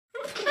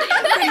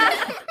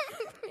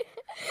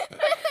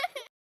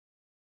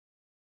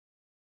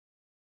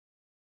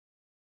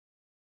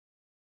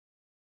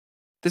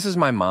This is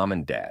my mom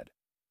and dad.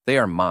 They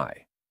are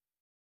my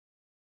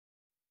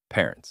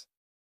parents.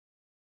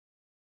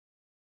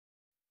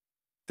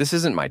 This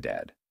isn't my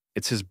dad.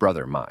 It's his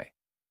brother, my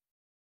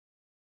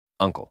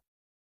uncle.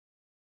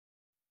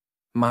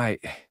 My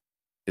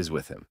is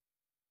with him.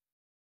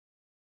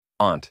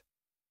 Aunt.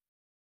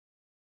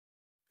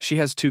 She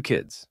has 2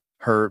 kids.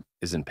 Her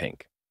is in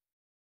pink.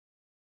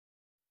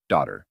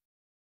 Daughter.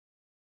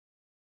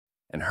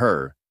 And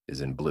her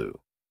is in blue.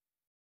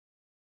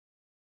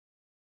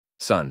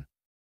 Son.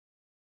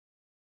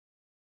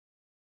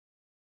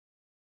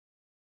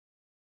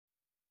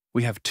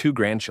 We have 2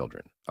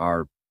 grandchildren.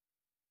 Our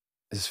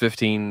is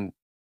 15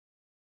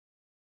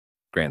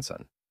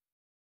 grandson.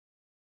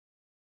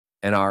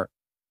 And our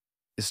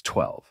is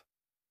 12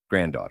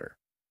 granddaughter.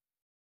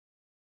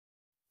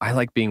 I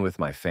like being with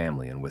my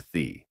family and with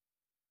thee,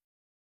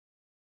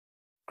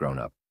 grown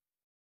up.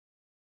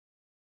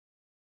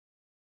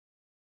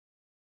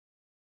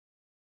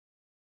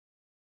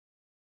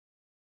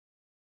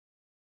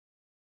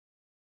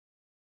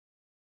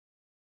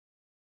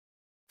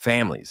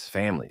 Families.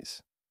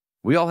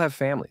 We all have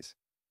families.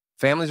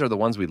 Families are the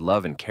ones we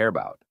love and care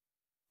about.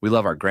 We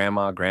love our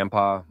grandma,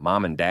 grandpa,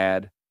 mom and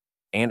dad,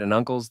 aunt and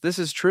uncles. This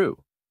is true.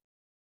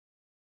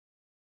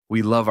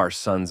 We love our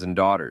sons and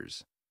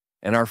daughters,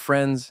 and our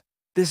friends.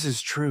 This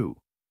is true.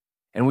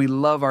 And we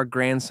love our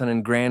grandson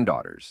and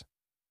granddaughters.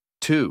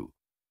 2.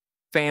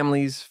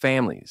 Families.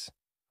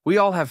 We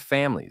all have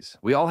families.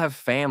 We all have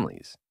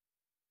families.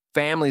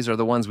 Families are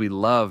the ones we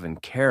love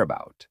and care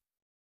about.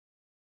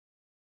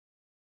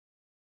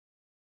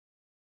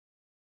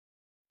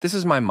 This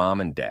is my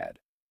mom and dad.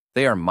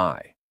 They are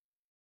my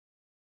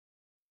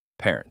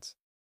parents.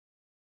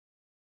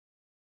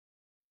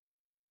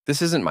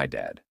 This isn't my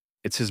dad.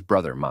 It's his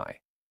brother, my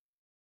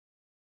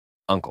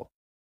uncle.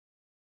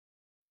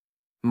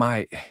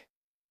 My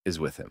is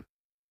with him.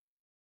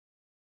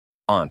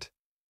 Aunt.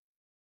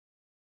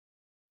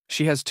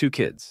 She has 2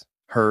 kids.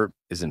 Her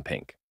is in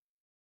pink.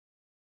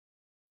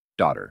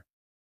 Daughter.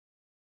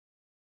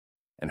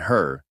 And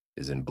her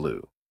is in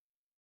blue.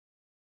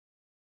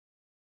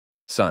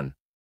 Son.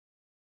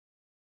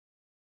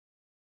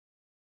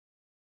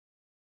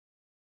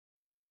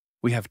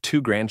 We have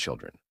 2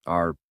 grandchildren.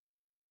 Our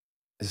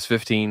is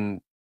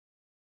 15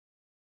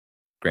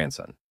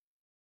 grandson.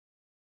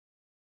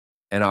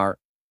 And our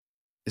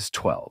is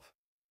 12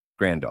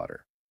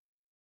 granddaughter.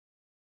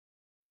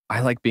 I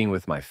like being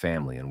with my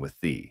family and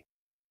with thee,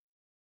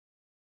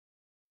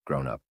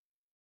 grown up.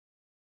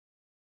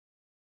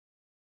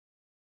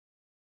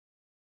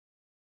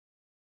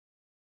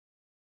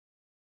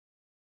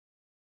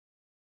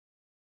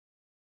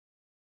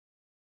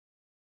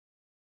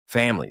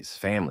 Families.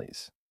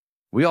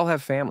 We all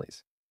have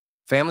families.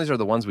 Families are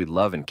the ones we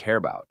love and care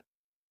about.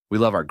 We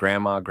love our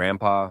grandma,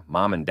 grandpa,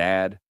 mom and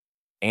dad,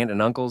 aunt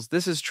and uncles.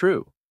 This is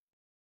true.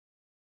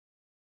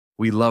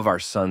 We love our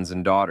sons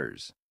and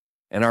daughters,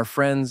 and our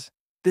friends.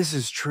 This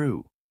is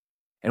true.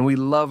 And we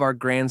love our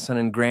grandson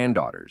and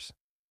granddaughters.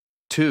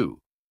 2.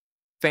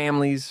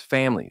 Families.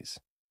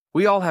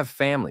 We all have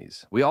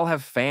families. We all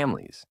have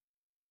families.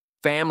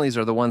 Families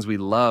are the ones we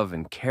love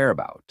and care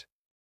about.